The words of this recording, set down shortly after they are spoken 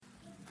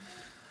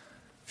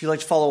If you'd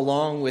like to follow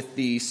along with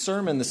the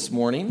sermon this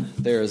morning,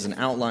 there is an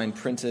outline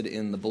printed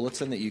in the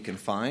bulletin that you can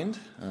find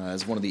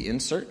as one of the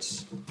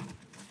inserts.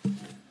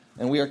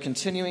 And we are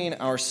continuing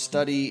our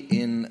study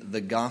in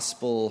the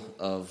Gospel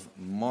of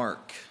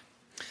Mark.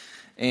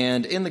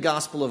 And in the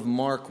Gospel of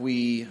Mark,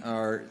 we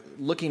are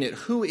looking at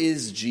who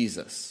is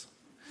Jesus.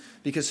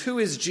 Because who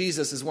is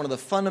Jesus is one of the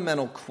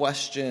fundamental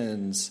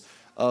questions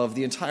of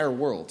the entire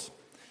world.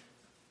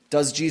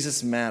 Does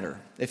Jesus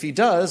matter? If he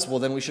does, well,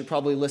 then we should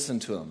probably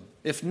listen to him.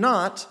 If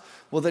not,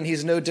 well, then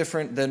he's no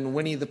different than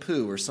Winnie the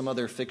Pooh or some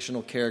other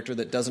fictional character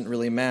that doesn't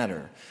really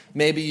matter.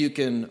 Maybe you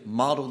can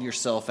model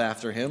yourself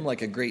after him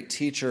like a great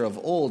teacher of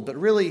old, but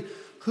really,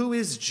 who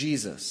is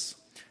Jesus?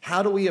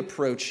 How do we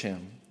approach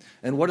him?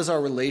 And what is our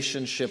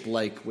relationship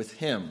like with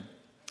him?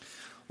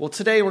 Well,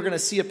 today we're going to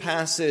see a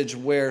passage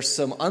where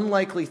some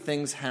unlikely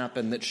things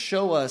happen that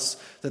show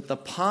us that the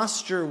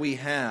posture we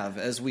have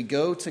as we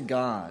go to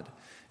God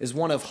is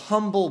one of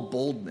humble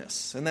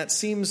boldness. And that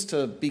seems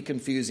to be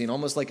confusing,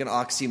 almost like an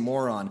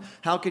oxymoron.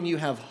 How can you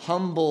have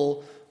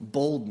humble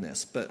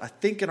boldness? But I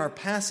think in our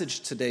passage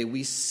today,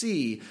 we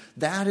see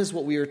that is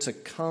what we are to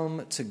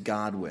come to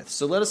God with.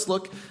 So let us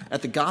look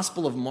at the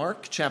Gospel of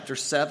Mark, chapter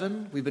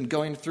 7. We've been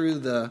going through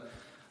the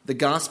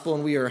Gospel,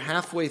 and we are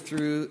halfway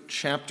through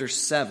chapter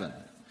 7.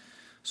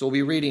 So we'll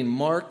be reading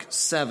Mark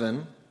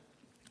 7,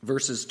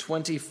 verses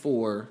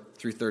 24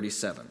 through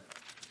 37.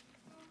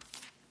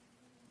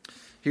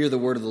 Hear the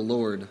word of the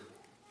Lord.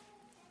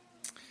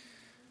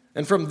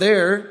 And from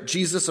there,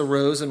 Jesus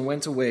arose and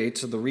went away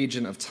to the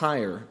region of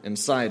Tyre and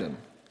Sidon.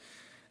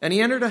 And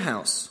he entered a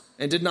house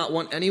and did not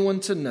want anyone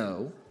to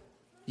know,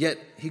 yet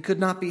he could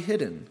not be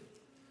hidden.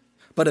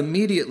 But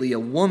immediately a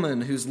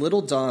woman whose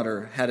little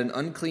daughter had an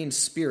unclean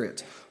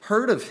spirit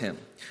heard of him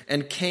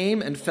and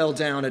came and fell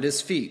down at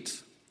his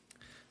feet.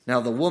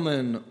 Now the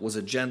woman was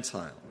a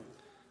Gentile,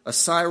 a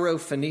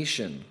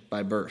Syro-Phoenician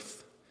by birth.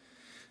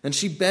 And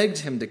she begged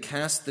him to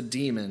cast the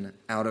demon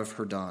out of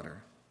her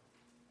daughter.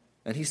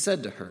 And he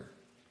said to her,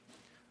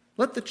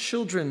 "Let the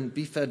children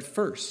be fed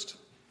first,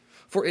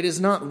 for it is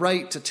not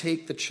right to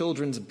take the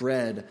children's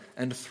bread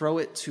and throw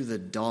it to the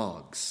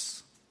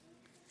dogs."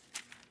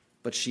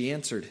 But she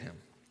answered him,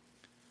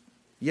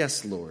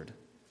 "Yes, Lord,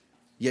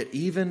 yet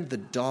even the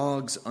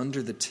dogs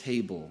under the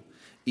table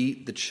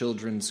eat the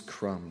children's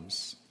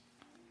crumbs."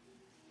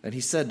 And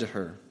he said to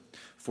her,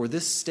 "For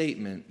this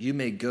statement you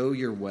may go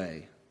your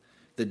way.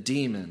 The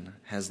demon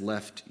has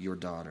left your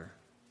daughter."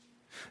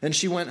 And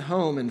she went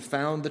home and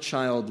found the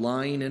child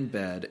lying in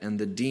bed and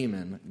the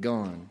demon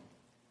gone.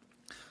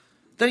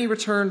 Then he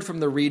returned from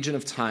the region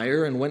of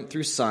Tyre and went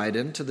through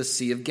Sidon to the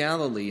Sea of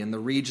Galilee in the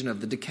region of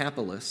the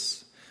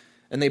Decapolis.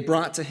 And they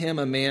brought to him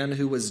a man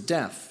who was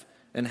deaf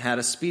and had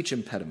a speech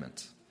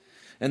impediment.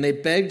 And they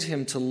begged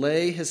him to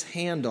lay his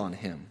hand on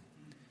him.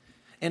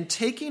 And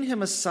taking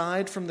him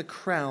aside from the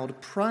crowd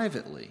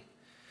privately,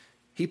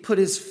 he put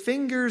his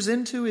fingers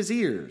into his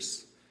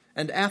ears,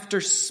 and after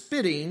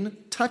spitting,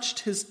 touched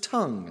his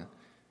tongue.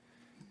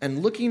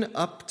 And looking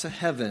up to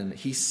heaven,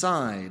 he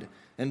sighed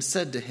and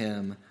said to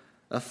him,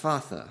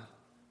 "Ephphatha,"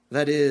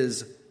 that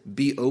is,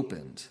 "be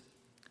opened."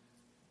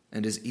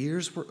 And his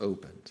ears were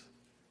opened,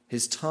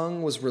 his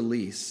tongue was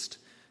released,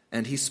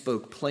 and he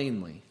spoke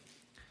plainly.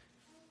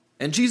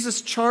 And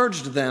Jesus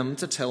charged them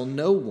to tell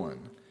no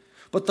one.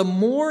 But the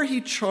more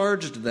he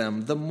charged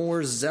them, the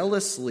more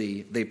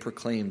zealously they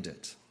proclaimed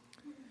it.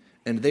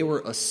 And they were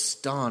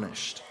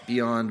astonished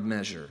beyond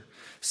measure,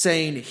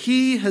 saying,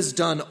 "He has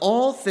done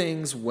all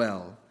things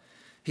well.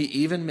 He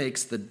even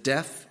makes the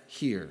deaf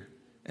hear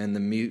and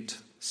the mute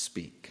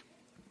speak."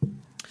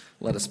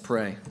 Let us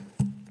pray.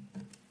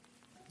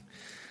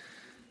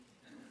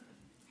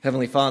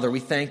 Heavenly Father, we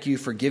thank you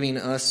for giving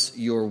us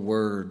your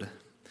word,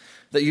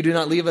 that you do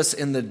not leave us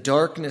in the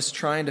darkness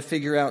trying to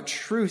figure out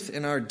truth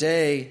in our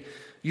day.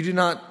 You do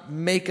not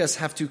make us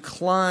have to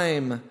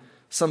climb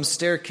some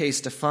staircase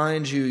to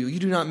find you. You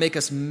do not make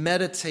us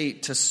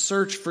meditate to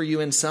search for you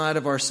inside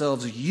of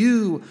ourselves.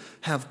 You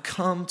have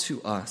come to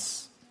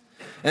us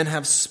and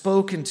have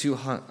spoken to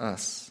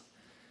us.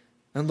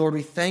 And Lord,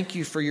 we thank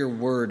you for your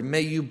word.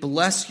 May you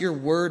bless your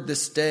word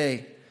this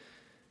day.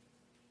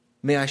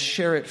 May I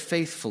share it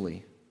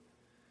faithfully.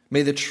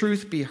 May the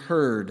truth be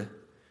heard.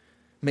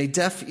 May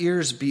deaf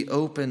ears be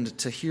opened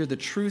to hear the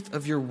truth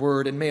of your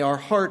word, and may our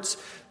hearts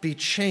be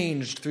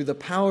changed through the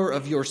power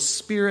of your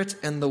Spirit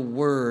and the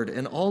word,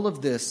 and all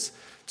of this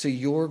to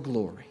your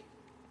glory.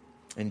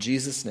 In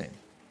Jesus' name,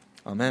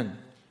 amen.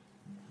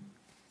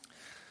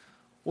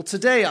 Well,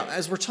 today,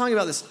 as we're talking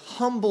about this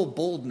humble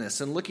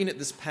boldness and looking at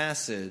this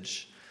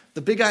passage,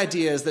 the big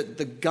idea is that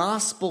the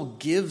gospel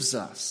gives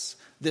us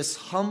this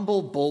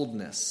humble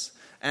boldness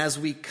as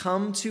we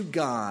come to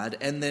God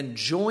and then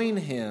join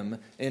him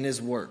in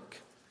his work.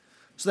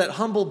 So that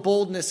humble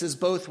boldness is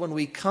both when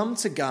we come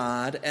to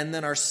God and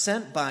then are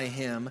sent by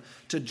him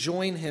to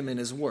join him in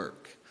his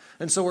work.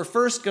 And so we're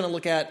first going to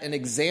look at an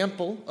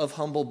example of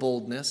humble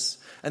boldness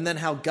and then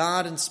how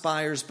God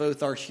inspires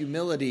both our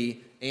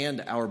humility and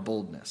our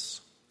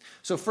boldness.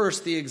 So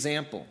first, the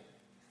example.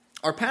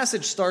 Our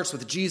passage starts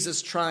with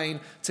Jesus trying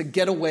to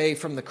get away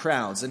from the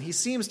crowds, and he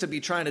seems to be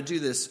trying to do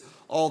this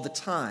all the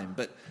time.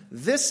 But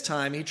this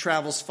time he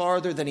travels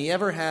farther than he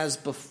ever has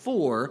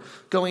before,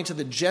 going to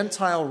the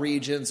Gentile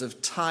regions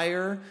of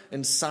Tyre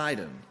and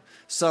Sidon,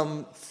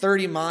 some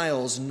 30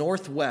 miles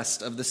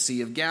northwest of the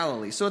Sea of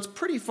Galilee. So it's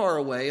pretty far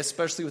away,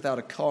 especially without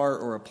a car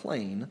or a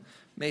plane,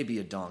 maybe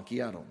a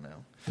donkey, I don't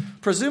know.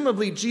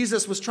 Presumably,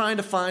 Jesus was trying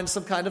to find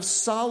some kind of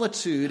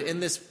solitude in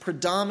this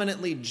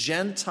predominantly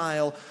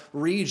Gentile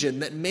region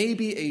that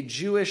maybe a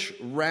Jewish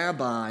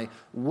rabbi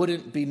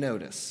wouldn't be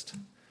noticed.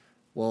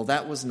 Well,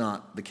 that was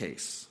not the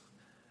case.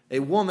 A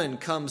woman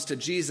comes to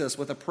Jesus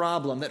with a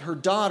problem that her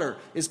daughter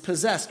is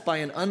possessed by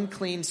an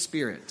unclean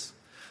spirit.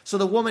 So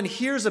the woman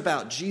hears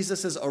about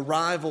Jesus'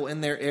 arrival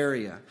in their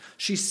area.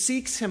 She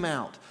seeks him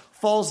out,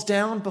 falls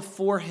down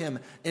before him,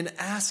 and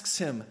asks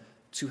him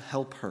to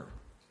help her.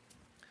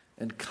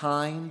 And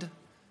kind,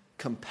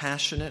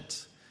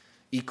 compassionate,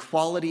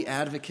 equality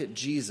advocate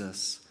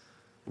Jesus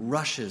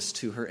rushes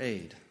to her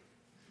aid.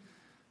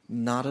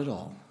 Not at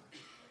all.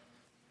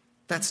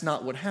 That's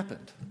not what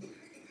happened.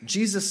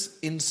 Jesus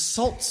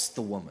insults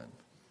the woman.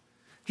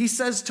 He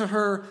says to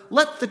her,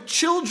 "Let the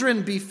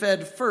children be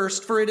fed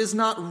first, for it is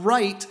not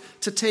right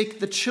to take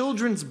the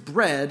children's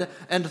bread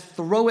and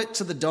throw it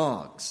to the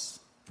dogs."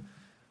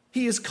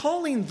 He is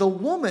calling the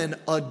woman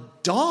a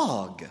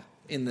dog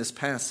in this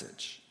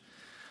passage.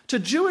 To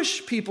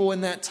Jewish people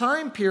in that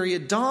time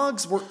period,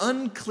 dogs were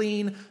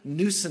unclean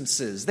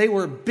nuisances. They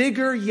were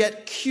bigger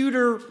yet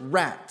cuter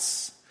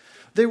rats.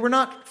 They were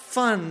not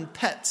fun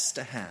pets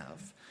to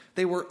have.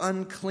 They were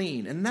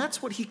unclean. And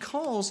that's what he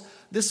calls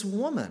this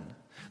woman.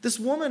 This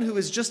woman who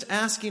is just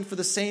asking for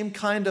the same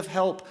kind of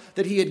help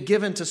that he had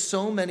given to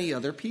so many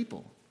other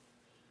people.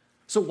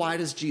 So why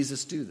does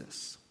Jesus do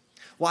this?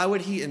 Why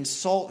would he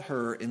insult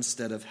her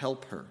instead of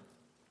help her?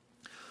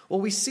 Well,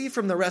 we see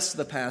from the rest of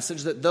the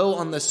passage that though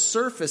on the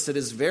surface it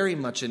is very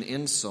much an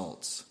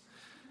insult,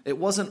 it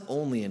wasn't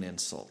only an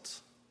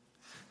insult.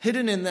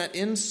 Hidden in that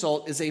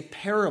insult is a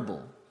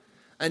parable.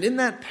 And in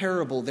that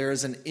parable, there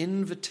is an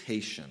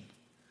invitation.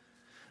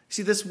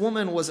 See, this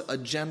woman was a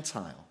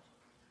Gentile.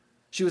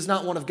 She was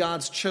not one of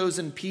God's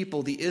chosen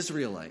people, the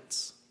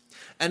Israelites.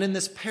 And in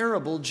this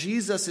parable,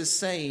 Jesus is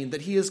saying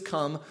that he has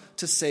come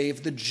to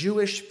save the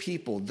Jewish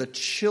people, the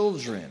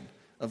children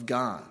of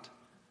God.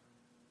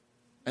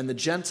 And the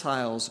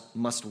Gentiles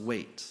must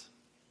wait.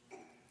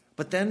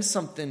 But then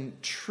something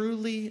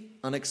truly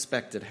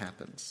unexpected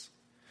happens.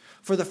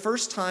 For the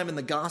first time in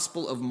the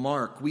Gospel of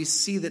Mark, we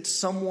see that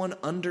someone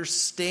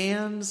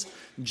understands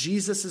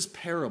Jesus'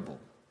 parable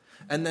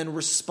and then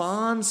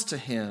responds to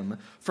him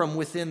from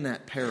within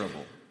that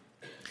parable.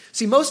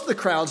 See, most of the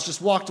crowds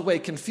just walked away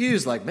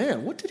confused, like,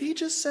 man, what did he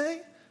just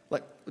say?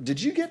 Like,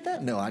 did you get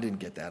that? No, I didn't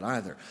get that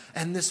either.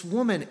 And this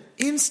woman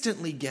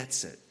instantly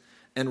gets it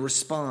and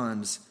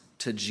responds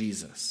to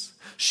Jesus.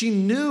 She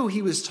knew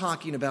he was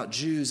talking about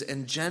Jews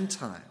and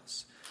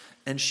Gentiles.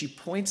 And she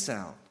points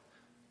out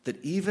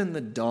that even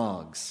the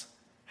dogs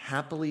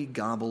happily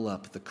gobble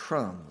up the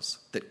crumbs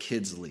that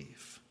kids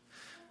leave.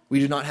 We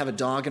do not have a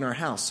dog in our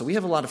house, so we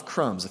have a lot of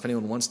crumbs if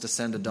anyone wants to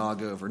send a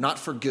dog over. Not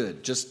for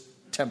good, just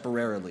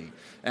temporarily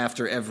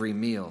after every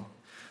meal.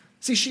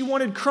 See, she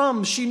wanted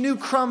crumbs. She knew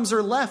crumbs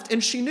are left,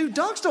 and she knew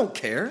dogs don't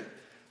care.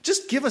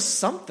 Just give us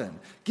something.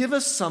 Give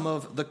us some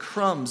of the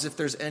crumbs if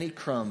there's any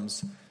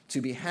crumbs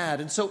to be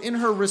had. And so in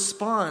her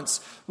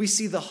response, we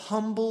see the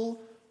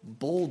humble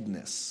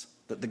boldness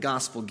that the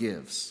gospel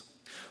gives.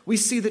 We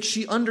see that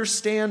she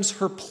understands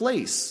her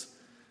place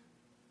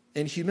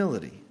in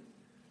humility.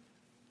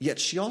 Yet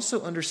she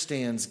also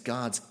understands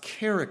God's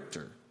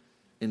character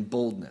in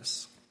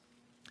boldness.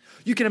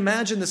 You can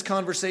imagine this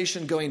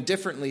conversation going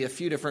differently a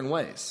few different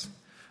ways.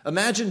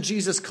 Imagine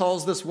Jesus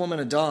calls this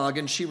woman a dog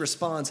and she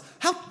responds,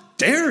 "How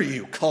dare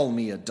you call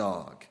me a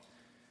dog?"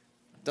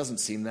 Doesn't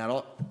seem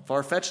that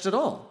far-fetched at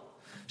all.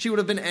 She would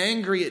have been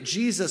angry at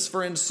Jesus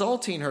for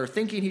insulting her,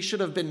 thinking he should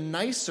have been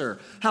nicer.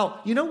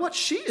 How, you know what?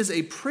 She is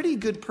a pretty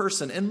good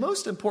person, and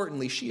most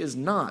importantly, she is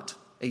not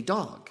a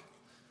dog.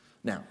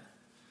 Now,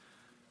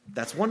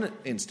 that's one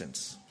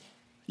instance.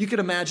 You could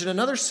imagine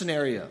another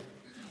scenario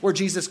where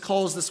Jesus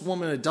calls this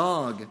woman a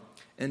dog,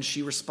 and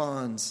she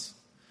responds,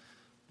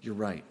 "You're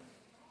right.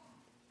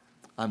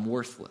 I'm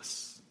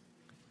worthless."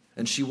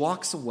 And she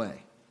walks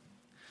away,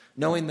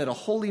 knowing that a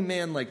holy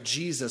man like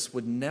Jesus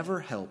would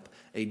never help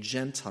a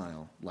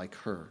Gentile like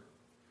her,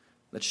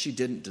 that she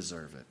didn't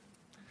deserve it,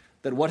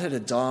 that what had a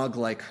dog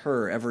like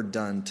her ever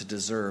done to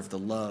deserve the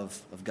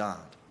love of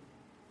God?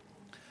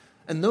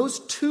 And those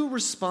two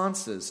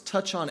responses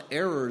touch on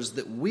errors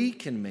that we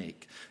can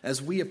make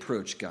as we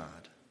approach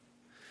God.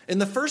 In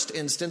the first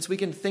instance, we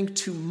can think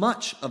too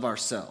much of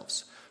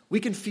ourselves.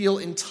 We can feel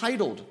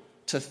entitled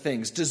to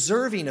things,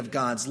 deserving of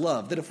God's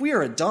love, that if we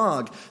are a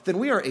dog, then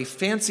we are a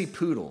fancy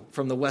poodle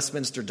from the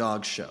Westminster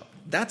Dog Show.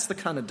 That's the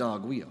kind of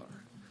dog we are.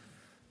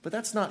 But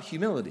that's not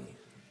humility.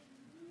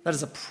 That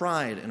is a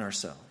pride in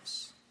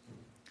ourselves.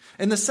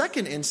 In the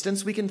second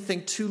instance, we can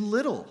think too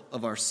little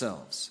of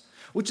ourselves.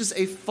 which is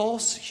a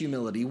false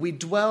humility. We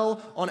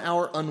dwell on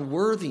our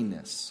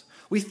unworthiness.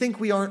 We think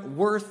we aren't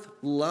worth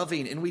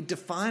loving, and we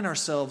define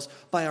ourselves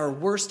by our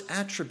worst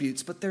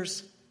attributes, but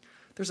there's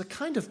a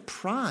kind of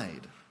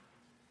pride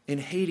in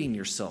hating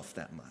yourself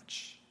that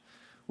much.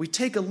 We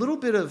take a little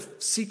bit of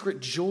secret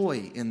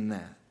joy in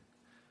that.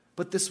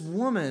 But this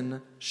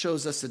woman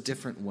shows us a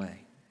different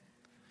way.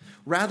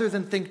 Rather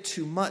than think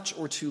too much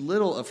or too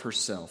little of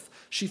herself,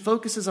 she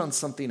focuses on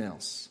something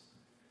else,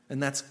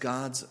 and that's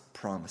God's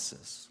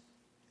promises.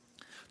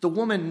 The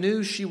woman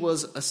knew she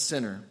was a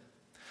sinner.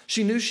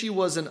 She knew she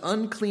was an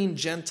unclean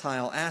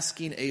Gentile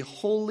asking a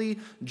holy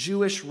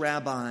Jewish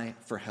rabbi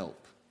for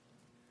help.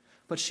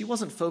 But she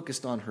wasn't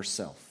focused on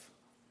herself.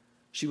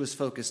 She was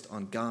focused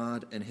on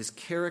God and his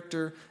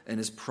character and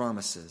his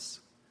promises.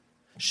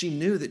 She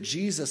knew that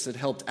Jesus had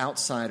helped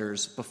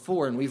outsiders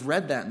before, and we've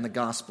read that in the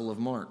Gospel of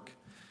Mark.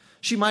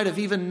 She might have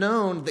even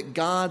known that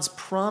God's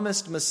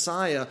promised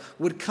Messiah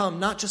would come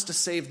not just to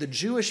save the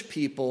Jewish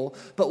people,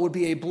 but would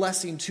be a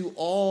blessing to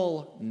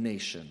all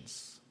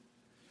nations.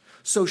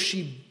 So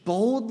she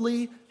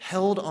boldly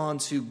held on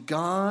to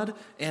God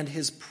and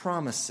his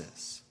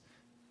promises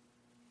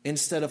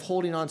instead of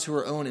holding on to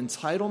her own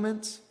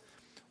entitlement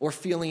or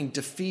feeling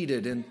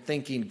defeated and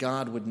thinking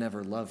God would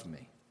never love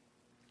me.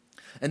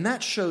 And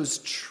that shows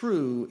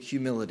true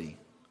humility.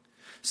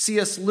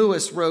 C.S.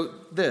 Lewis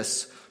wrote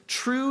this: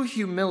 true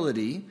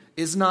humility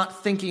is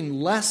not thinking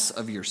less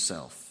of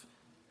yourself.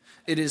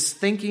 It is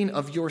thinking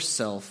of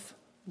yourself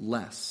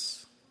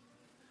less.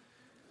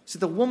 See,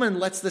 the woman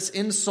lets this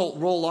insult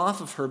roll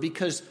off of her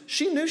because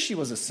she knew she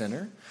was a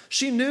sinner.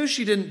 She knew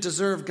she didn't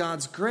deserve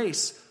God's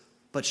grace,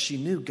 but she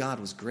knew God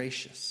was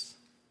gracious,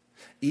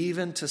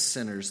 even to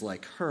sinners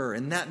like her.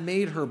 And that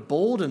made her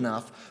bold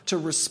enough to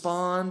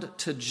respond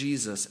to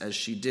Jesus as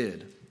she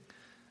did.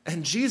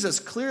 And Jesus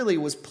clearly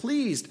was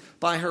pleased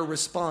by her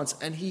response,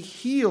 and he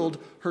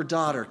healed her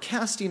daughter,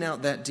 casting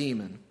out that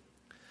demon.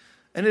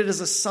 And it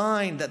is a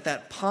sign that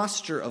that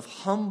posture of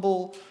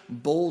humble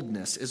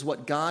boldness is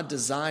what God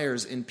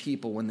desires in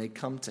people when they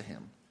come to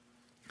him.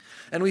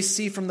 And we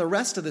see from the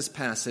rest of this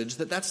passage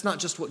that that's not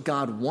just what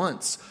God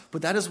wants,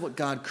 but that is what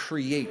God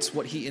creates,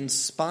 what he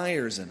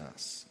inspires in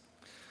us.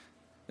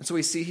 And so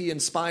we see he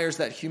inspires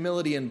that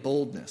humility and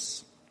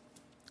boldness.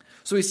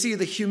 So we see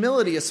the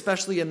humility,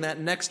 especially in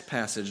that next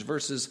passage,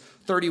 verses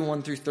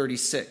 31 through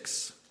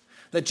 36,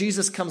 that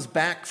Jesus comes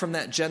back from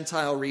that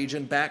Gentile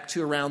region, back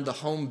to around the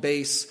home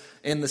base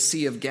in the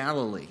Sea of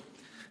Galilee.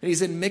 And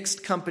he's in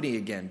mixed company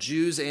again,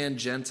 Jews and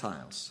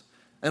Gentiles.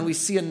 And we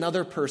see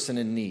another person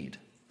in need.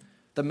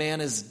 The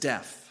man is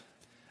deaf.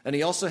 And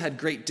he also had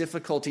great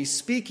difficulty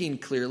speaking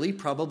clearly,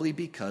 probably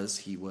because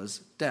he was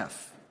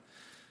deaf.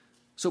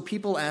 So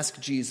people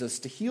ask Jesus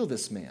to heal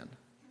this man.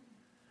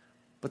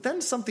 But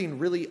then something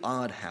really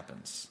odd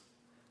happens.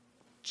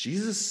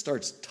 Jesus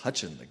starts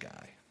touching the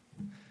guy.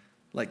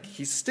 Like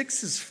he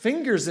sticks his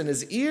fingers in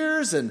his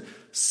ears and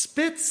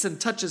spits and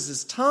touches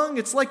his tongue.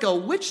 It's like a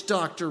witch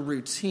doctor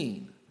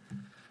routine.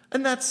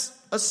 And that's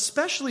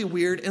especially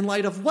weird in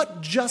light of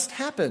what just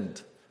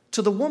happened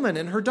to the woman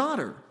and her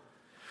daughter.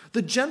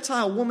 The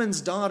Gentile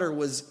woman's daughter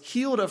was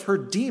healed of her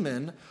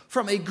demon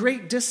from a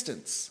great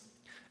distance.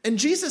 And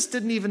Jesus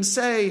didn't even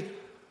say,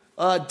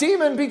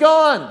 "Demon, be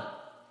gone."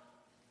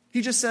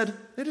 He just said,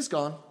 "It is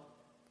gone."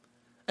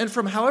 And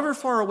from however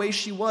far away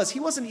she was, he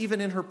wasn't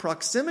even in her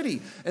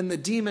proximity, and the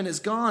demon is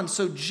gone.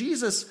 So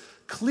Jesus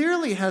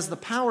clearly has the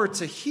power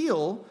to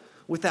heal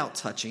without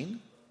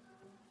touching.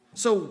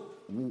 So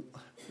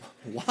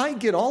why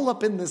get all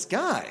up in this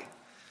guy?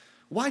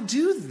 Why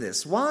do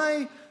this?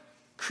 Why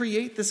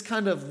create this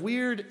kind of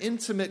weird,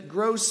 intimate,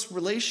 gross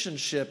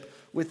relationship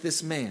with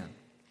this man?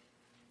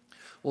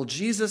 Well,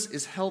 Jesus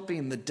is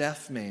helping the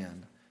deaf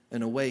man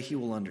in a way he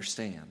will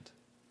understand.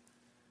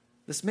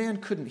 This man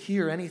couldn't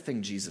hear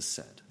anything Jesus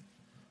said.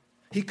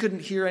 He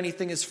couldn't hear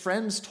anything his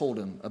friends told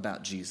him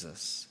about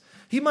Jesus.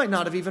 He might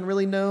not have even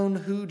really known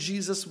who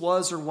Jesus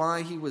was or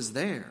why he was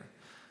there.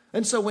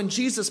 And so when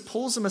Jesus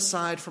pulls him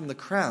aside from the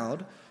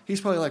crowd, he's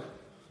probably like,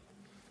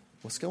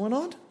 "What's going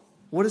on?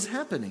 What is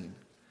happening?"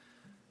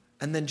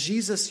 And then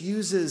Jesus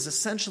uses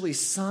essentially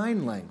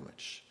sign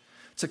language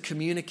to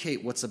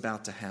communicate what's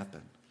about to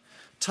happen,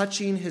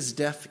 touching his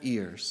deaf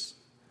ears,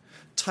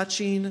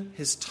 touching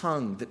his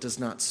tongue that does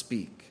not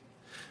speak.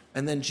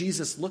 And then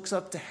Jesus looks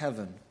up to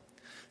heaven,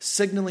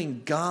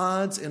 signaling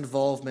God's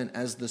involvement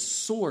as the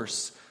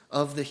source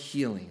of the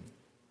healing.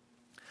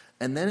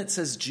 And then it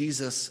says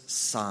Jesus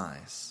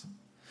sighs.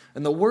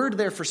 And the word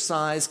there for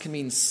sighs can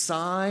mean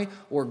sigh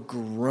or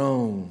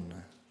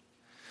groan.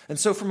 And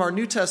so from our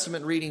New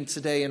Testament reading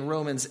today in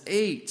Romans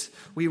 8,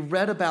 we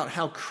read about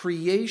how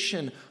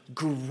creation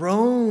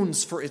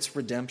groans for its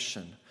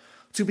redemption,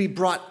 to be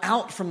brought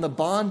out from the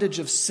bondage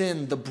of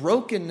sin, the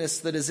brokenness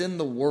that is in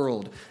the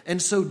world.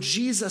 And so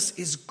Jesus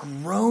is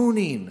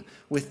groaning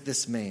with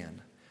this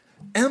man,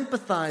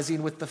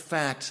 empathizing with the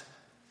fact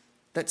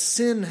that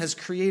sin has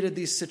created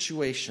these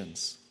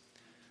situations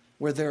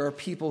where there are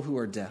people who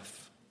are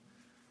deaf,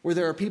 where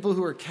there are people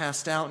who are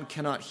cast out and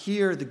cannot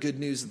hear the good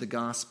news of the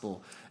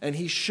gospel. And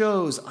he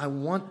shows, I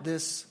want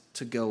this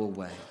to go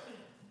away.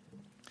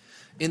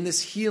 In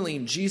this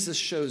healing, Jesus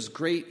shows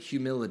great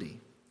humility.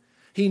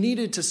 He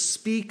needed to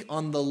speak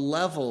on the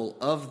level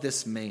of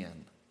this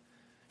man.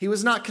 He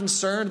was not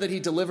concerned that he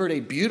delivered a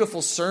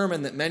beautiful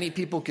sermon that many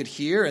people could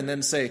hear and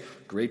then say,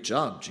 great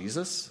job,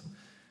 Jesus.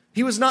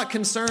 He was not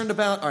concerned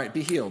about, all right,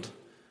 be healed,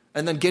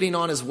 and then getting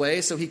on his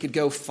way so he could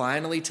go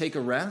finally take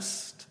a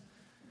rest.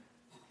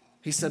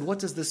 He said, what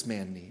does this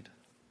man need?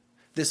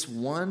 This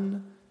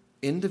one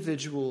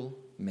individual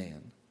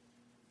man.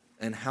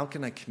 And how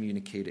can I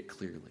communicate it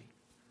clearly?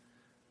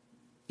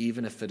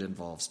 Even if it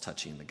involves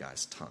touching the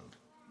guy's tongue.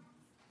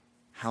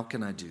 How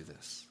can I do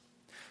this?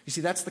 You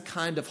see, that's the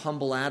kind of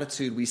humble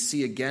attitude we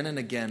see again and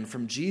again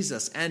from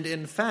Jesus. And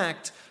in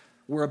fact,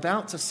 we're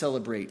about to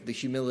celebrate the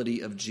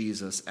humility of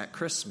Jesus at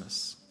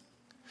Christmas.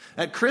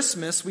 At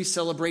Christmas, we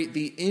celebrate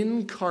the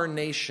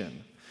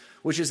incarnation,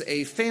 which is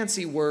a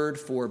fancy word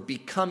for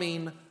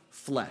becoming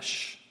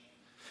flesh.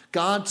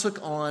 God took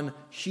on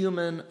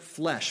human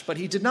flesh, but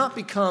he did not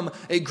become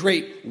a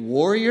great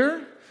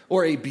warrior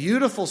or a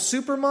beautiful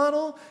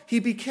supermodel. He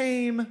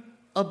became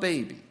a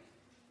baby,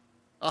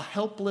 a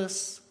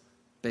helpless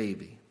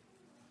baby.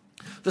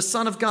 The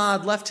Son of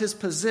God left his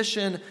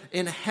position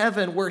in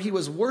heaven where he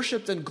was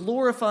worshiped and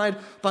glorified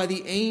by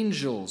the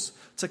angels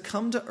to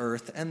come to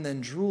earth and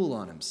then drool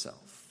on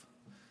himself.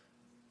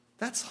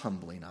 That's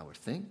humbling, I would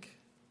think.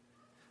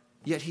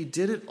 Yet he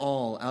did it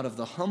all out of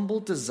the humble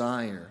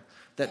desire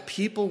that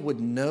people would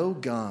know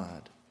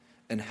God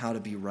and how to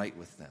be right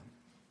with them.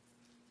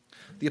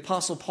 The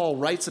Apostle Paul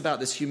writes about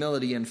this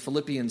humility in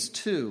Philippians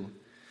 2,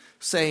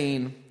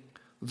 saying,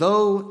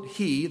 though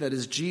he, that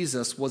is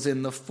Jesus, was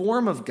in the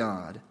form of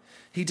God,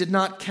 he did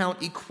not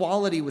count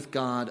equality with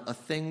God a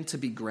thing to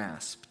be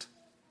grasped,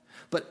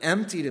 but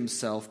emptied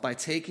himself by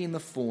taking the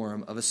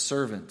form of a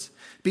servant.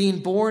 Being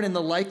born in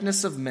the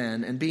likeness of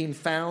men and being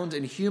found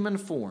in human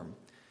form,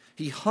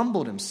 he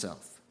humbled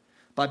himself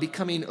by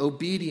becoming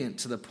obedient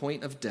to the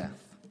point of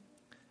death,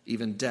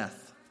 even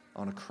death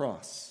on a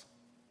cross.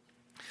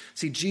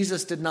 See,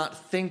 Jesus did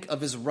not think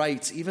of his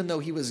rights, even though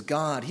he was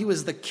God. He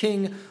was the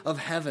King of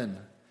heaven.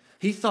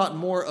 He thought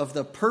more of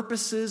the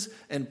purposes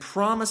and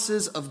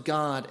promises of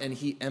God, and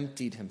he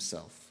emptied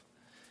himself.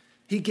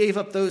 He gave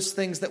up those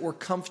things that were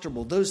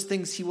comfortable, those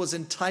things he was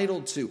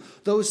entitled to,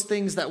 those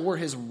things that were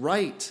his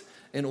right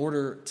in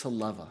order to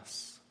love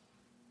us.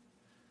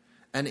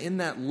 And in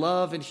that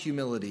love and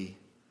humility,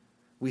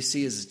 we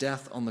see his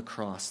death on the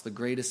cross, the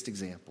greatest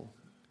example.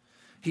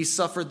 He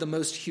suffered the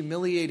most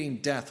humiliating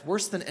death,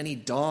 worse than any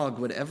dog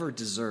would ever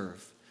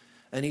deserve.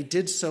 And he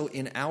did so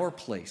in our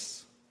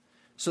place,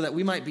 so that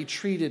we might be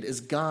treated as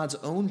God's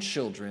own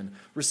children,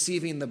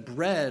 receiving the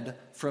bread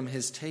from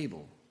his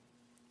table.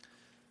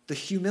 The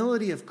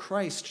humility of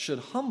Christ should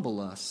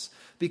humble us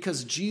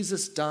because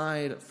Jesus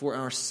died for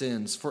our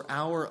sins, for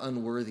our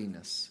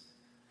unworthiness.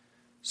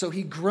 So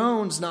he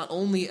groans not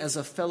only as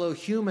a fellow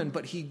human,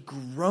 but he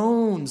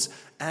groans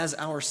as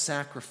our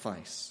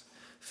sacrifice,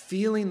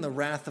 feeling the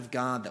wrath of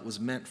God that was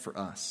meant for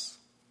us.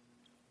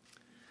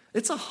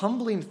 It's a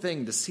humbling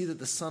thing to see that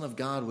the Son of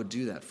God would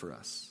do that for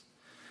us.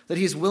 That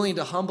he's willing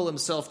to humble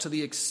himself to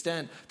the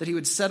extent that he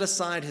would set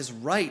aside his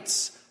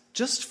rights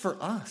just for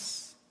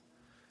us.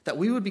 That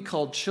we would be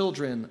called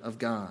children of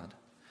God.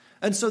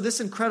 And so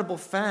this incredible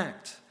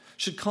fact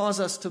should cause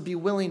us to be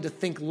willing to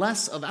think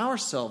less of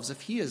ourselves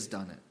if he has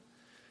done it.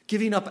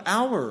 Giving up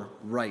our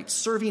rights,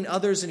 serving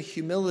others in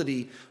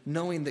humility,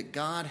 knowing that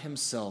God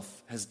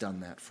himself has done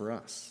that for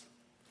us.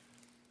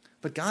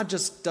 But God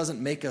just doesn't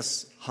make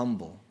us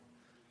humble.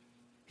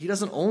 He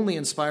doesn't only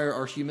inspire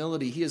our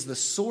humility, he is the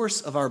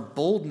source of our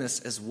boldness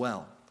as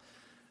well.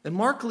 And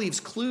Mark leaves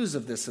clues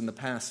of this in the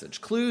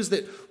passage, clues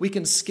that we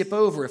can skip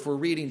over if we're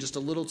reading just a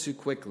little too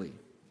quickly.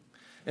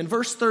 In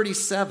verse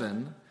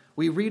 37,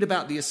 we read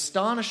about the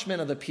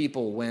astonishment of the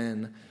people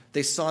when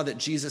they saw that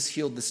Jesus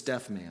healed this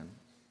deaf man.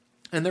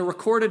 And they're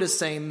recorded as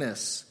saying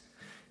this: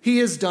 he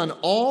has done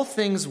all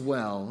things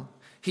well.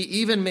 He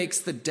even makes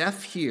the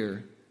deaf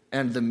hear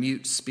and the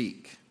mute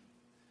speak.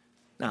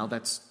 Now,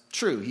 that's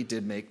true. He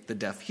did make the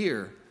deaf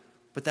hear,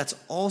 but that's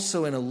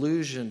also an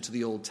allusion to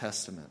the Old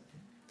Testament.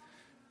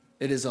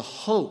 It is a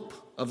hope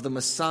of the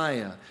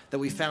Messiah that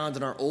we found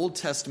in our Old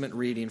Testament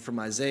reading from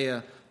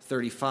Isaiah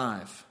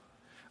 35.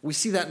 We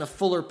see that in a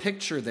fuller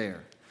picture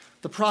there.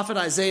 The prophet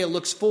Isaiah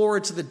looks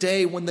forward to the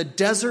day when the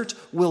desert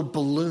will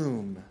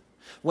bloom,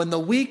 when the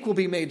weak will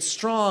be made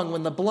strong,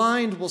 when the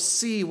blind will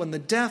see, when the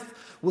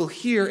deaf will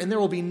hear, and there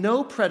will be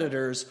no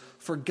predators,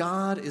 for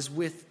God is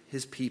with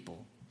his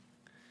people.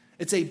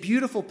 It's a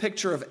beautiful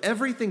picture of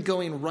everything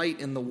going right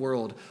in the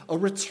world, a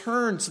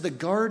return to the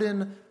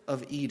Garden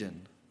of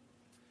Eden.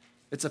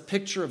 It's a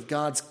picture of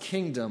God's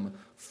kingdom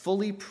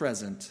fully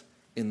present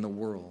in the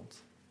world.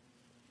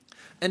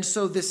 And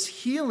so this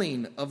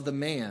healing of the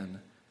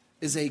man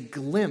is a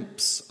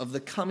glimpse of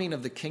the coming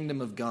of the kingdom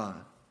of God.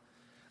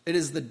 It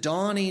is the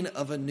dawning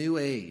of a new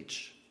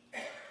age.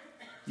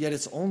 Yet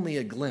it's only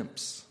a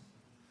glimpse.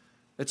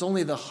 It's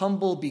only the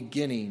humble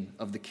beginning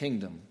of the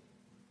kingdom.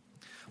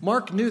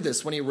 Mark knew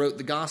this when he wrote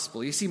the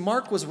gospel. You see,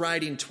 Mark was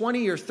writing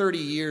 20 or 30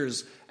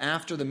 years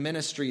after the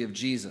ministry of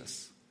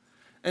Jesus.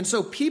 And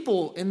so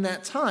people in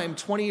that time,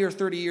 20 or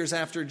 30 years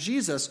after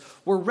Jesus,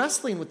 were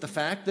wrestling with the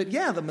fact that,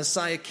 yeah, the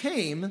Messiah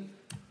came,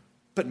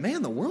 but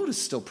man, the world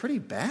is still pretty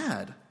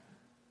bad.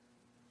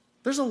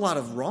 There's a lot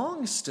of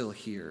wrong still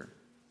here.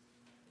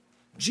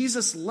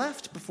 Jesus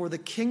left before the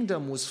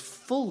kingdom was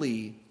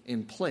fully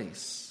in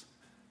place.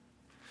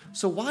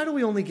 So why do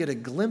we only get a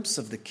glimpse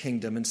of the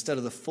kingdom instead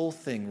of the full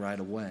thing right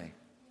away?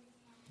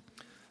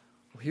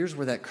 Well, here's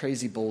where that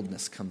crazy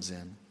boldness comes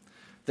in.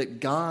 That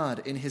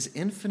God, in his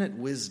infinite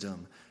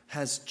wisdom,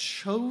 has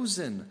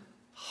chosen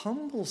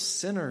humble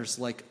sinners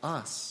like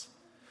us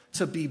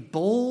to be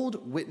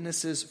bold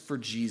witnesses for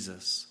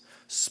Jesus,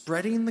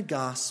 spreading the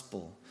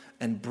gospel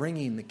and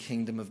bringing the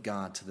kingdom of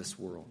God to this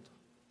world.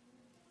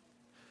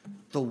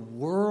 The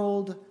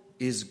world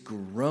is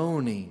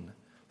groaning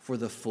for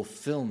the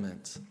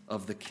fulfillment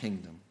of the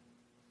kingdom.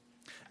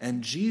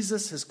 And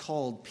Jesus has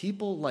called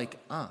people like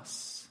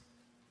us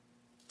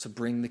to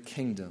bring the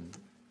kingdom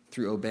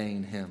through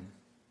obeying him.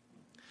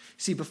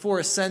 See, before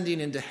ascending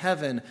into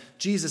heaven,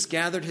 Jesus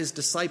gathered his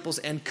disciples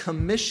and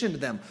commissioned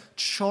them,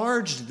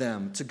 charged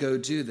them to go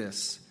do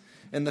this.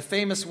 In the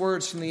famous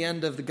words from the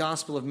end of the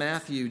Gospel of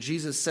Matthew,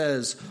 Jesus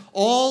says,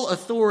 "All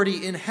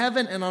authority in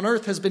heaven and on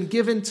earth has been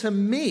given to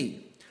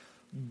me.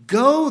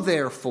 Go,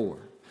 therefore,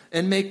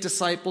 and make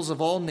disciples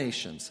of all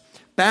nations,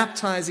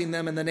 baptizing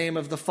them in the name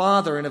of the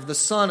Father and of the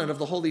Son and of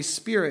the Holy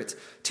Spirit,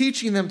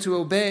 teaching them to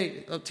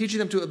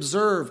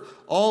observe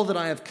all that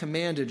I have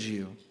commanded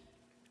you.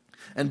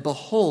 And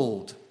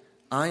behold,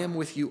 I am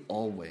with you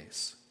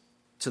always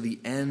to the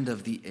end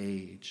of the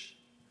age."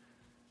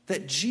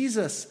 That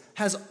Jesus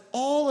has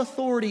all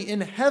authority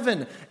in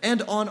heaven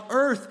and on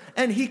earth,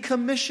 and he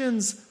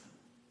commissions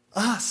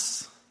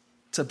us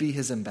to be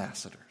his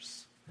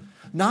ambassadors.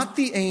 Not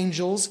the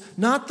angels,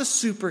 not the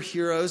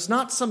superheroes,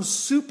 not some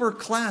super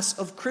class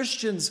of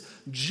Christians,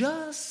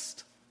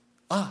 just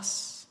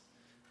us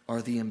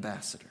are the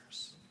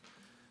ambassadors.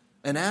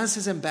 And as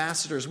his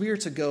ambassadors, we are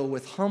to go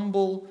with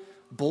humble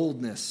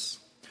boldness.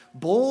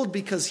 Bold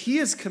because he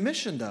has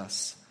commissioned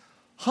us.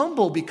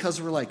 Humble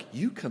because we're like,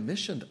 you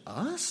commissioned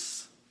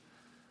us?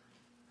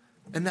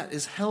 And that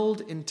is held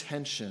in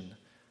tension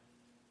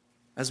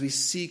as we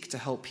seek to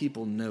help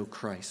people know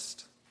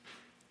Christ.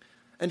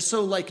 And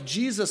so, like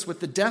Jesus with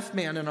the deaf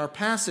man in our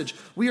passage,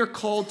 we are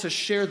called to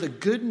share the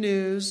good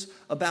news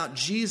about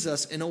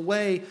Jesus in a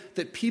way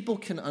that people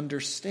can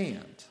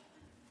understand.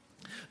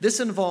 This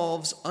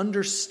involves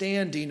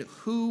understanding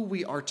who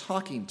we are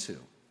talking to.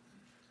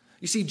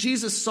 You see,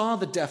 Jesus saw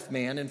the deaf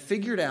man and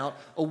figured out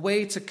a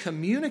way to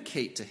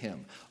communicate to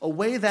him, a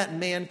way that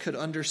man could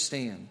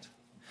understand.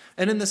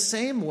 And in the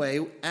same way,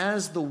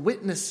 as the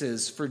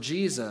witnesses for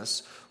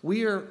Jesus,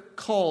 we are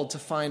called to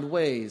find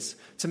ways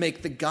to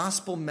make the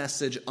gospel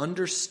message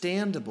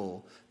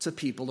understandable to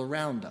people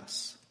around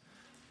us.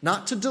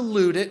 Not to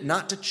dilute it,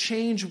 not to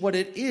change what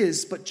it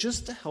is, but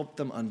just to help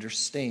them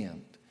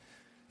understand.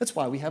 That's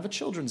why we have a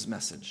children's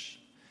message.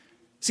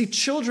 See,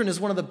 children is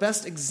one of the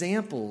best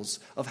examples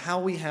of how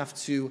we have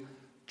to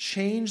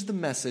change the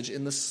message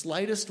in the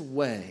slightest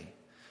way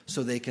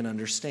so they can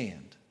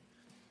understand.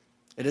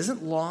 It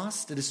isn't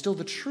lost, it is still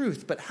the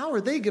truth, but how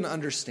are they going to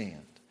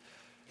understand?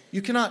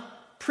 You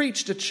cannot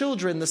preach to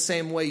children the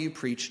same way you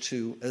preach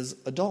to as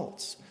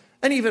adults.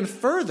 And even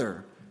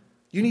further,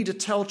 you need to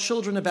tell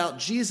children about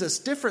Jesus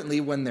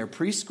differently when they're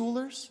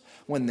preschoolers,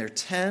 when they're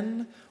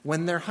 10,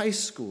 when they're high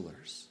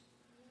schoolers.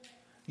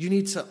 You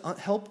need to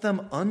help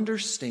them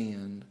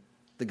understand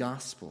the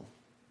gospel.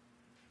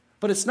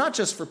 But it's not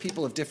just for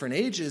people of different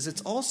ages,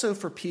 it's also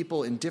for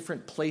people in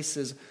different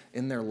places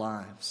in their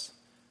lives,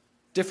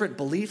 different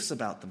beliefs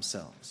about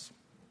themselves.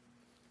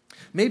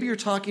 Maybe you're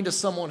talking to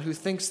someone who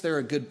thinks they're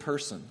a good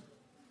person,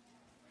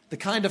 the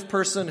kind of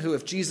person who,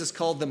 if Jesus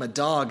called them a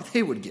dog,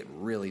 they would get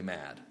really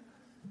mad.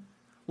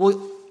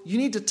 Well, you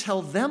need to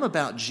tell them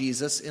about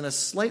Jesus in a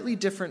slightly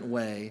different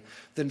way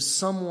than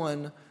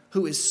someone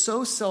who is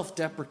so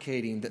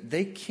self-deprecating that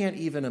they can't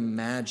even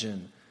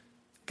imagine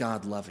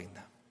God loving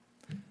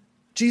them.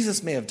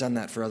 Jesus may have done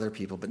that for other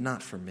people, but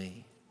not for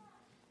me.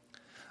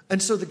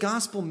 And so the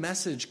gospel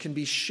message can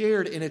be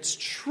shared in its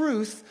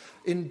truth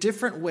in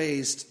different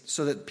ways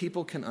so that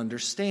people can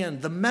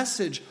understand. The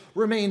message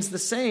remains the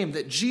same,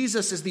 that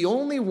Jesus is the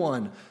only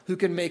one who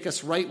can make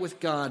us right with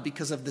God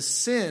because of the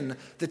sin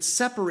that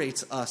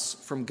separates us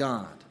from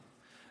God.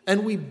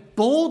 And we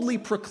boldly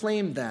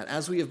proclaim that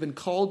as we have been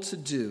called to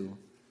do.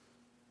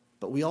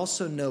 But we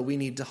also know we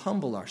need to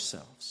humble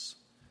ourselves,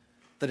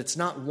 that it's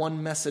not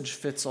one message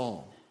fits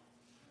all.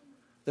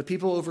 That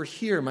people over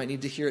here might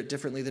need to hear it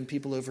differently than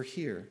people over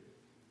here.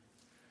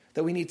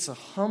 That we need to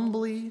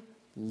humbly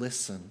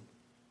listen,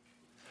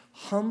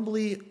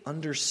 humbly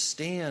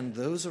understand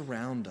those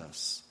around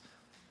us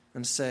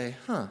and say,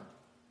 can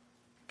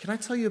I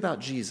tell you about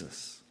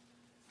Jesus?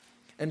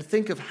 And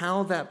think of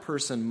how that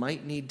person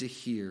might need to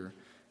hear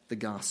the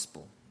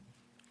gospel.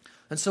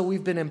 And so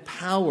we've been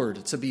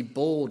empowered to be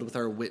bold with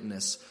our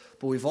witness,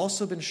 but we've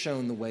also been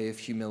shown the way of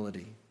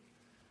humility,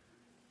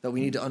 that we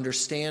need to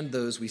understand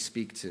those we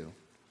speak to.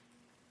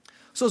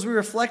 So as we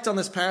reflect on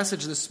this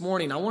passage this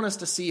morning, I want us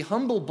to see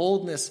humble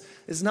boldness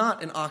is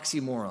not an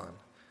oxymoron.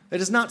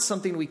 It is not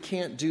something we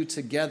can't do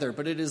together,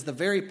 but it is the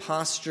very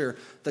posture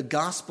the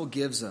gospel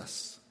gives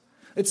us.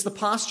 It's the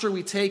posture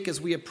we take as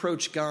we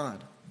approach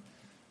God,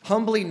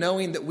 humbly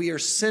knowing that we are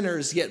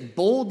sinners, yet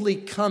boldly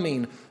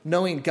coming,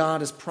 knowing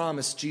God has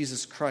promised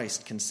Jesus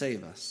Christ can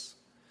save us.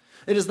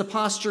 It is the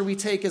posture we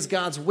take as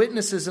God's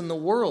witnesses in the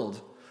world,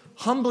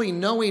 humbly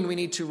knowing we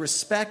need to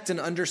respect and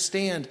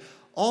understand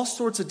all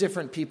sorts of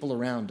different people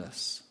around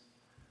us,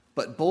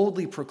 but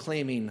boldly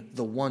proclaiming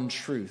the one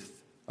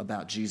truth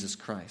about Jesus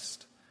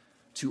Christ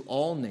to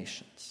all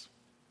nations.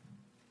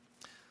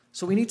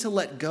 So we need to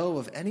let go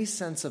of any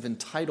sense of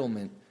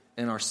entitlement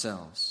in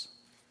ourselves.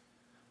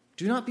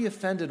 Do not be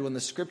offended when the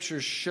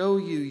scriptures show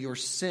you your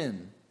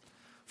sin,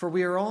 for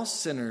we are all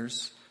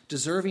sinners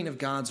deserving of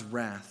God's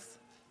wrath,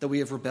 that we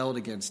have rebelled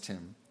against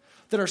him.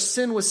 That our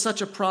sin was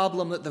such a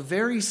problem that the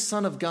very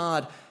Son of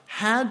God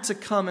had to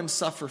come and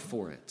suffer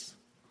for it.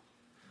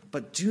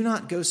 But do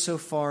not go so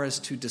far as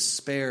to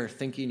despair,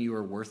 thinking you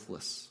are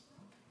worthless.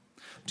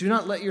 Do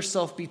not let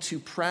yourself be too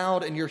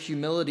proud in your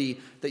humility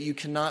that you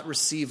cannot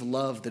receive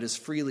love that is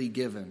freely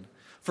given.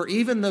 For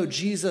even though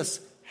Jesus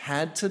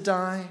had to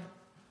die,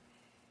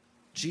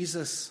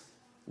 Jesus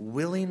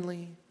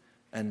willingly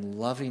and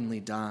lovingly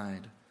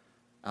died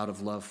out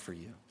of love for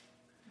you.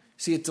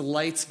 See, it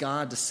delights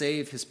God to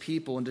save his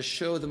people and to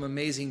show them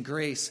amazing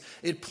grace.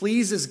 It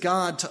pleases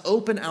God to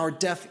open our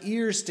deaf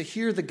ears to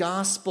hear the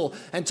gospel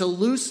and to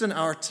loosen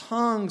our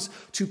tongues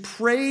to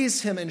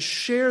praise him and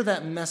share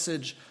that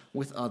message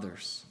with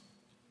others.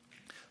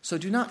 So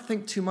do not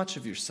think too much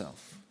of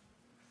yourself,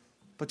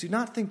 but do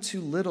not think too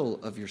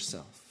little of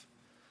yourself.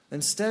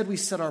 Instead, we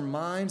set our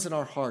minds and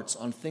our hearts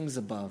on things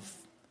above,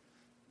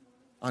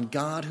 on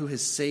God who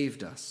has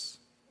saved us,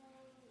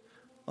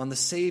 on the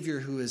Savior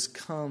who has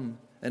come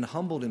and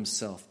humbled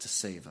himself to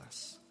save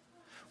us.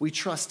 We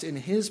trust in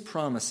his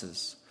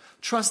promises.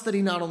 Trust that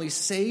he not only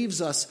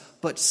saves us,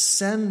 but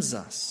sends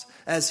us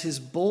as his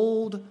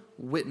bold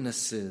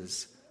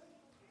witnesses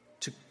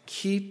to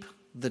keep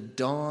the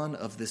dawn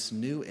of this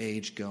new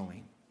age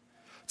going,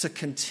 to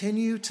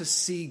continue to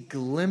see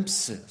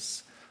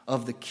glimpses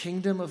of the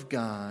kingdom of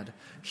God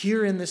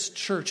here in this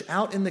church,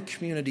 out in the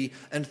community,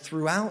 and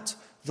throughout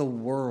the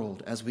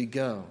world as we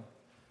go,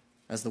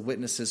 as the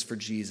witnesses for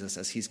Jesus,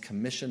 as he's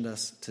commissioned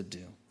us to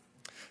do.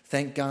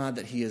 Thank God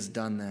that he has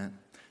done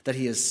that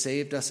he has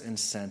saved us and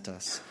sent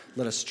us.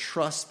 Let us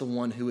trust the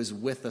one who is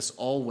with us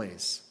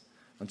always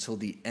until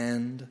the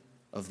end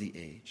of the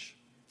age.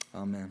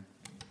 Amen.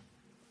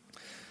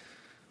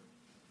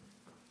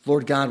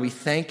 Lord God, we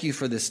thank you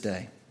for this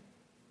day.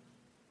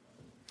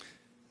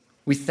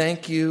 We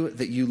thank you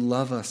that you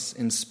love us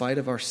in spite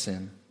of our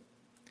sin,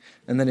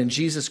 and that in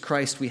Jesus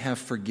Christ we have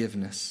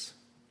forgiveness.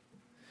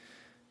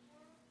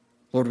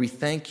 Lord, we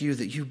thank you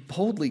that you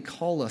boldly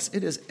call us.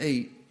 It is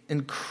an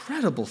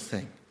incredible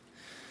thing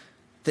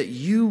that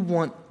you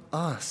want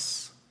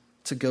us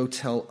to go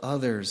tell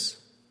others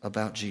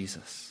about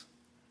Jesus.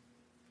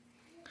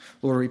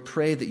 Lord, we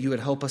pray that you would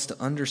help us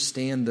to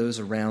understand those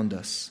around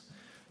us,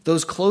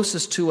 those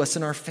closest to us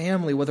in our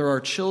family, whether our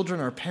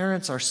children, our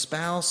parents, our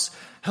spouse.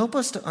 Help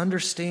us to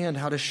understand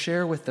how to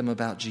share with them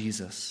about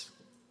Jesus.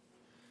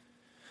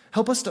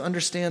 Help us to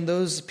understand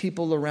those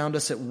people around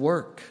us at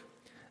work,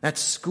 at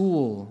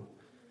school,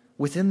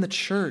 within the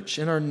church,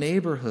 in our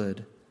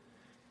neighborhood.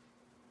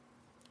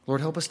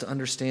 Lord, help us to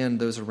understand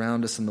those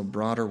around us in the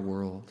broader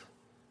world,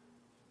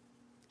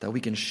 that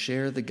we can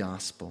share the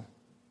gospel,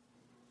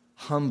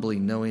 humbly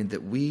knowing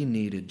that we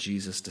needed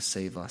Jesus to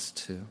save us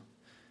too,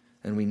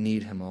 and we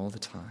need him all the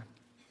time.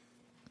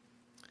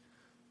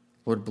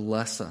 Lord,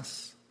 bless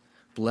us.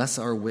 Bless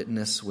our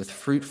witness with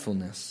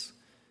fruitfulness,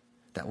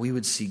 that we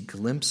would see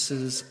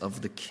glimpses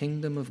of the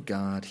kingdom of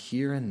God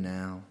here and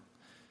now.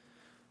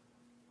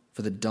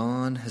 For the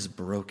dawn has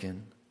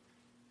broken,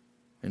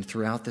 and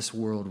throughout this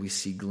world we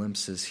see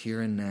glimpses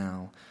here and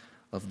now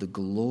of the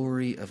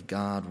glory of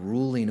God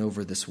ruling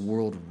over this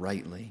world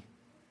rightly.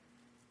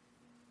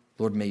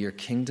 Lord, may your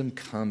kingdom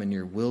come and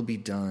your will be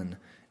done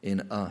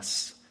in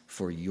us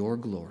for your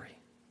glory.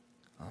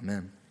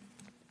 Amen.